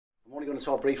only going to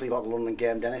talk briefly about the London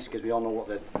game, Dennis, because we all know what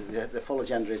the full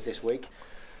agenda is this week.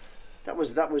 That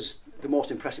was the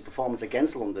most impressive performance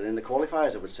against London in the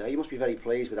qualifiers, I would say. You must be very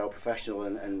pleased with how professional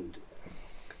and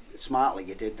smartly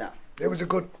you did that. They were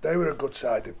a good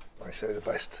side. I say the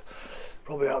best,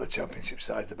 probably out of the Championship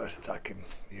side, the best attacking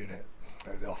unit.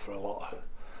 They offer a lot.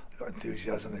 They've got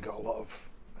enthusiasm. They've got a lot of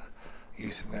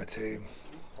youth in their team,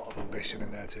 a lot of ambition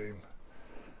in their team,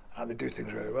 and they do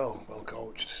things really well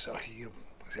coached. So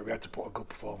we had to put a good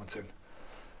performance in.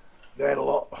 They had a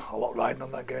lot riding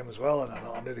on that game as well, and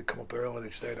I knew they'd come up early. They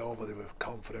stayed over. They were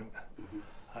confident,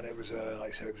 and it was like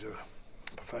I said, it was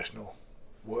a professional,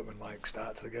 workman-like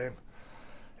start to the game.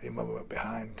 Even when we went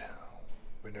behind,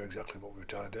 we knew exactly what we were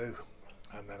trying to do,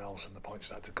 and then all of a sudden the points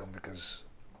started to come because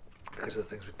of the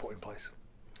things we put in place.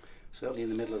 Certainly in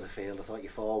the middle of the field, I thought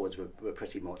your forwards were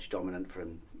pretty much dominant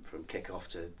from kick-off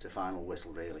to final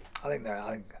whistle, really. I think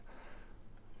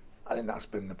that's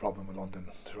been the problem with London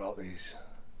throughout these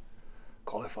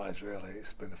qualifiers, really.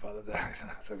 It's been the fact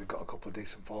that they've got a couple of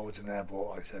decent forwards in there, but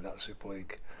like I say, that Super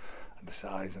League and the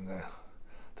size and the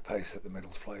pace that the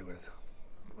middles play with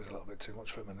was a little bit too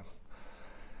much for them. And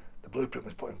the blueprint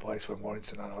was put in place when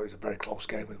Warrington, I know it was a very close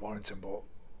game with Warrington, but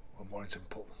when Warrington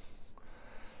put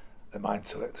their mind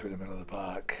to it through the middle of the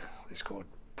park, they scored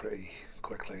pretty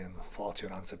quickly and 40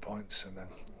 unanswered points, and then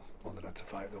London had to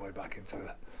fight their way back into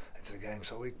the game.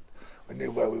 So we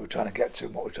knew where we were trying to get to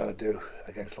and what we were trying to do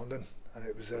against London, and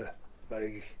it was a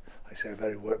very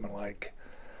workmanlike.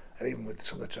 And even with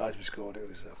some of the tries we scored, it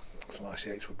was some of our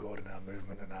shapes were good, and our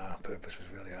movement and our purpose was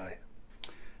really high.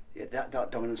 Yeah,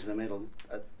 that dominance in the middle,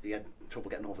 you had trouble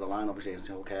getting over the line obviously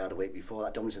until KR the week before.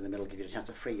 That dominance in the middle gave you a chance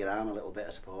to free your arm a little bit, I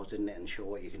suppose, didn't it, and show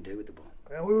what you can do with the ball.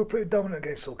 Yeah, we were pretty dominant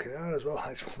against KR as well.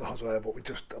 It's one of those where, but we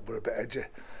were a bit edgy,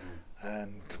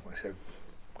 and like I said,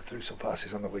 we threw some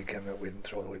passes on the weekend that we didn't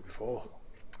throw the week before.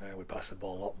 We passed the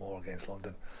ball a lot more against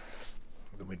London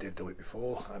than we did the week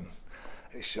before, and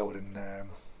it showed in the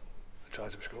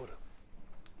tries that we scored.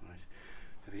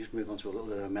 If we just move on to a little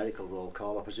bit of a medical roll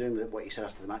call, I presume that what you said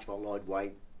after the match about Lloyd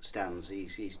White stands,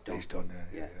 he's done. He's done,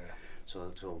 yeah. So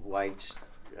White,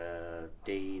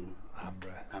 Dean,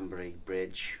 Hanbury,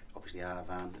 Bridge, obviously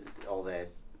Arvan, all they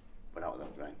went out of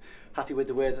that, right? Happy with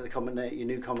the way that your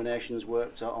new combinations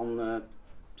worked on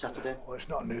Saturday? Well, it's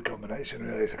not a new combination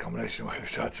really, it's a combination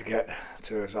we've tried to get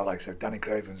to as well. Like I said, Danny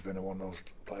Craven's been one of those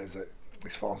players that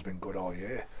his form's been good all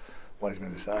year. When he's been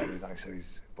in the side, like I said,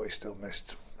 but he's still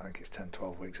missed, I think it's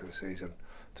 10-12 weeks of the season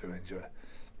through injury.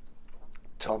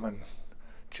 Tom and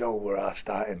Joe were our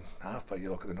starting half, but you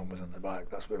look at the numbers on the back,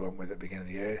 that's what we went with at the beginning of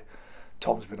the year.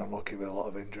 Tom's been unlucky with a lot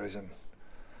of injuries and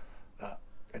that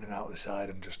in and out of the side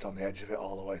and just on the edge of it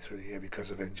all the way through the year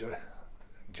because of injury.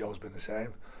 And Joe's been the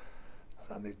same.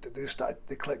 And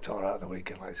they clicked all right on the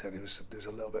weekend, like I said, there was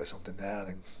a little bit of something there. I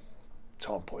think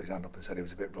Tom put his hand up and said he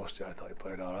was a bit rusty. I thought he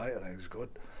played all right, I think he was good.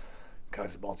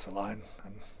 Carries the ball to the line,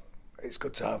 and it's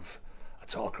good to have a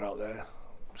talker out there,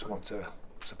 someone to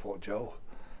support Joe.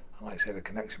 And like I say, the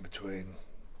connection between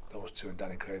those two and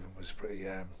Danny Craven was pretty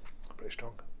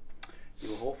strong.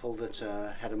 You were hopeful that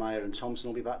Hedemeyer and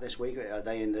Thompson will be back this week. Are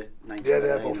they in the 19? Yeah,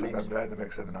 they're both in the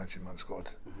mix of the 19-man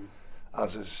squad.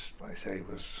 As is, like I say,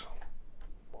 was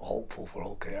hopeful for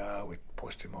OKR. We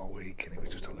pushed him all week, and he was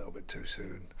just a little bit too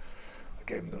soon. I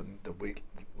gave him the week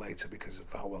later because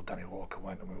of how well Danny Walker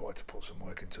went, and we wanted to put some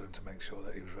work into him to make sure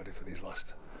that he was ready for these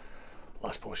last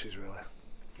pushes, really.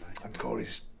 Right. And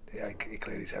Corey's, he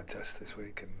cleared his head test this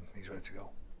week, and he's ready to go.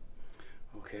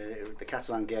 Okay, the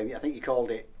Catalan game, I think you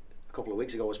called it a couple of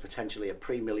weeks ago, was potentially a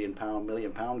pre-million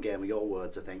pound game, with your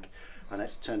words, I think, and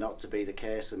it's turned out to be the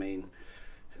case. I mean,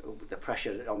 the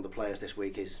pressure on the players this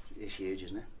week is huge,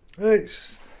 isn't it?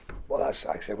 That's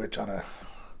like I said, we're trying to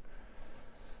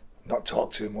not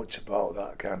talk too much about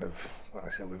that kind of, like I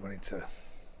said, we wanted to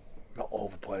not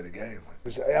overplay the game.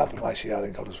 It happened last year, I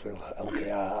think Huddersfield,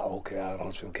 OKR, and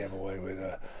Huddersfield came away with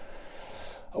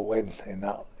a win in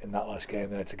that last game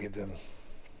there to give them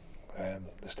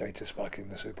the status back in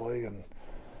the Super League. And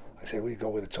I say we go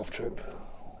with a tough trip.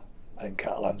 I think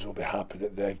Catalans will be happy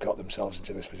that they've got themselves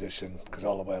into this position, because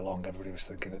all the way along everybody was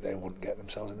thinking that they wouldn't get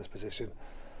themselves in this position,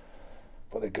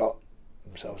 but they got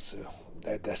themselves to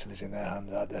their destinies in their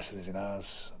hands, our destinies in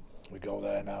ours. We go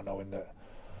there now knowing that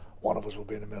one of us will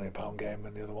be in a £1 million game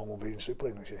and the other one will be in Super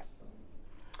League next year.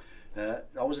 That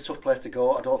was a tough place to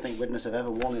go. I don't think Widnes have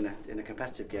ever won in a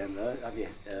competitive game though, have you?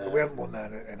 We haven't won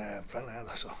there in a friendly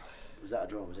either. So. Was that a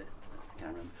draw, was it? I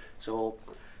can't remember. So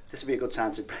this would be a good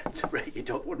time to break it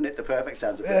up, wouldn't it? The perfect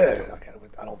time to break it up.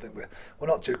 I don't think we're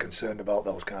not too concerned about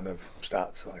those kind of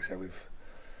stats. Like I say, we've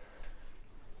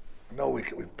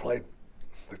played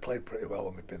we've played pretty well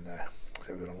when we've been there.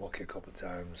 So we've been unlucky a couple of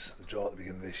times. The draw at the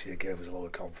beginning of this year gave us a lot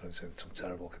of confidence in some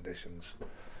terrible conditions.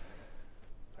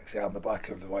 Like I say, on the back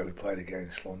of the way we played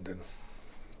against London,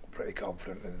 we're pretty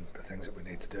confident in the things that we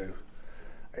need to do.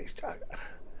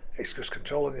 It's just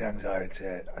controlling the anxiety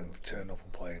and turning up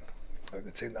and playing. I think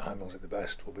the team that handles it the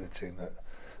best will be the team that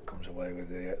comes away with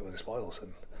the spoils.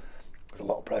 And there's a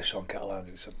lot of pressure on Catalans.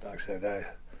 It's, like I say,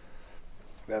 they're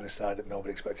the side that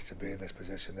nobody expected to be in this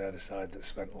position. They're the side that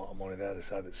spent a lot of money. They're the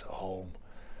side that's at home,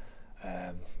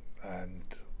 and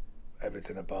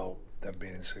everything about them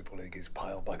being in Super League is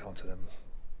piled back onto them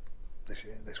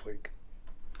this week.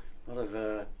 A lot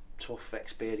of tough,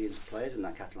 experienced players in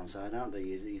that Catalan side, aren't there?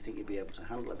 You think you'd be able to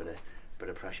handle a bit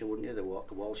of pressure, wouldn't you? The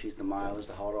Walshes, the Milers,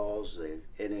 the Horrors, the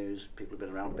Inus, people who've been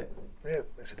around a bit. Yeah,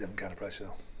 it's a different kind of pressure.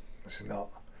 This is not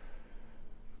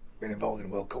being involved in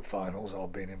World Cup finals or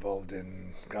being involved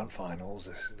in grand finals.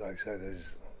 This, like I say,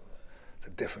 it's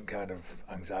a different kind of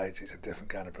anxiety. It's a different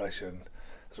kind of pressure. And it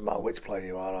doesn't matter which player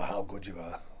you are or how good you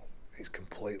are. It's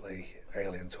completely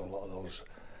alien to a lot of those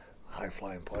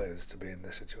high-flying players to be in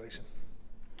this situation.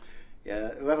 Yeah,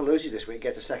 whoever loses this week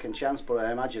gets a second chance, but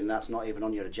I imagine that's not even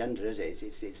on your agenda, is it?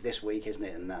 It's this week, isn't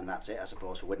it? And that's it, I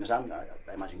suppose, for Widnes and I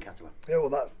imagine Catalan. Yeah, well,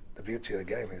 that's the beauty of the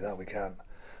game, is that we can't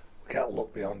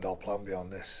look beyond or plan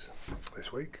beyond this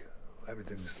week.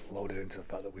 Everything's loaded into the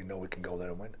fact that we know we can go there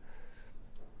and win.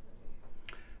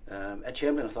 Ed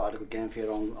Chamberlain, I thought, had a good game for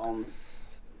you on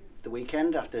the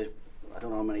weekend after I don't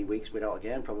know how many weeks without a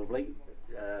game, probably.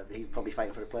 He's probably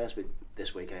fighting for a place with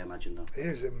this week, I imagine, though. He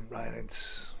is. Ryan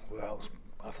Ince,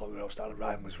 I thought we were outstanding.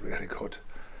 Ryan was really good.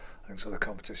 I think so. The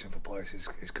competition for place is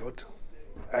good.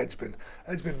 Ed's been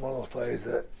one of those players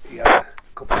that he had a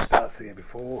couple of starts the year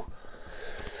before.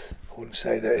 I wouldn't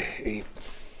say that he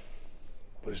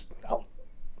was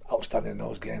outstanding in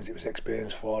those games. It was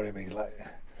experience for him. He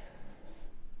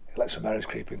let some errors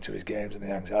creep into his games and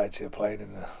the anxiety of playing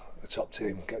in the top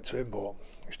team get to him, but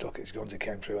he stuck his guns, he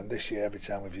came through, and this year every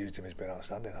time we've used him he's been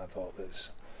outstanding. I thought that,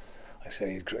 I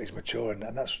say, he's mature, and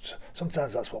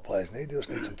sometimes that's what players need. They just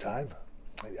need some time.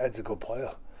 Ed's a good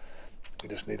player. He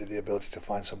just needed the ability to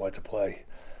find somewhere to play.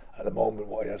 At the moment,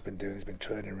 what he has been doing, he's been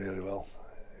training really well.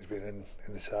 He's been in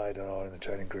the side or in the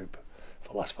training group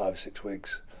for the last 5 or 6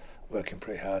 weeks, working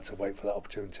pretty hard to wait for that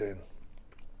opportunity. And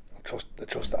the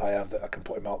trust that I have that I can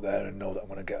put him out there and know that I'm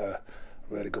going to get a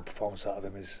really good performance out of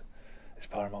him is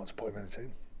paramount to put him in the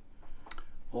team.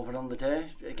 Over on the day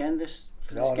again this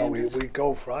No, game? we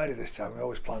go Friday this time. We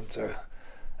always plan to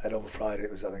head over Friday. I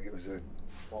think it was the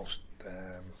most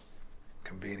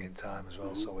convenient time as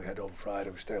well. So we head over Friday.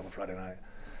 We stay over Friday night.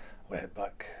 We head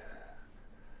back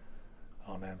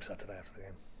on Saturday after the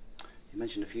game. You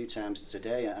mentioned a few times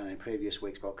today and in previous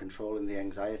weeks about controlling the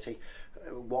anxiety.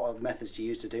 What methods do you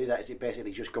use to do that? Is it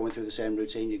basically just going through the same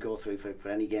routine you go through for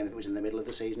any game if it was in the middle of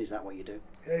the season? Is that what you do?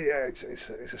 Yeah, it's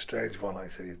a strange one. Like I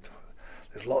say,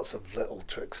 there's lots of little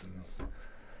tricks and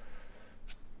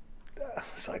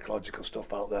psychological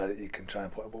stuff out there that you can try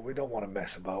and put, but we don't want to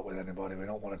mess about with anybody. We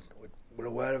don't want to. We're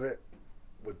aware of it.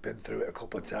 We've been through it a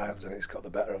couple of times and it's got the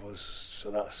better of us. So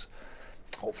that's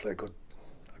hopefully a good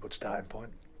starting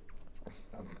point.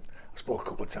 I spoke a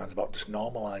couple of times about just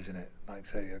normalising it. Like I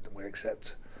say, we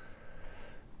accept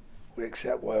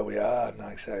where we are. And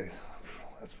like I say,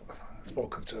 I've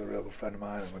spoken to a real good friend of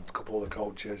mine and a couple of the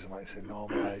coaches, and like I say,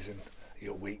 normalising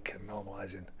your week and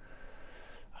normalising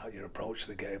how your approach to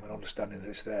the game and understanding that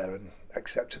it's there and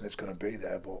accepting it's going to be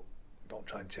there, but don't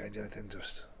try and change anything.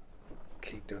 Just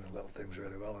keep doing the little things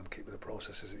really well and keep with the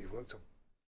processes that you've worked on.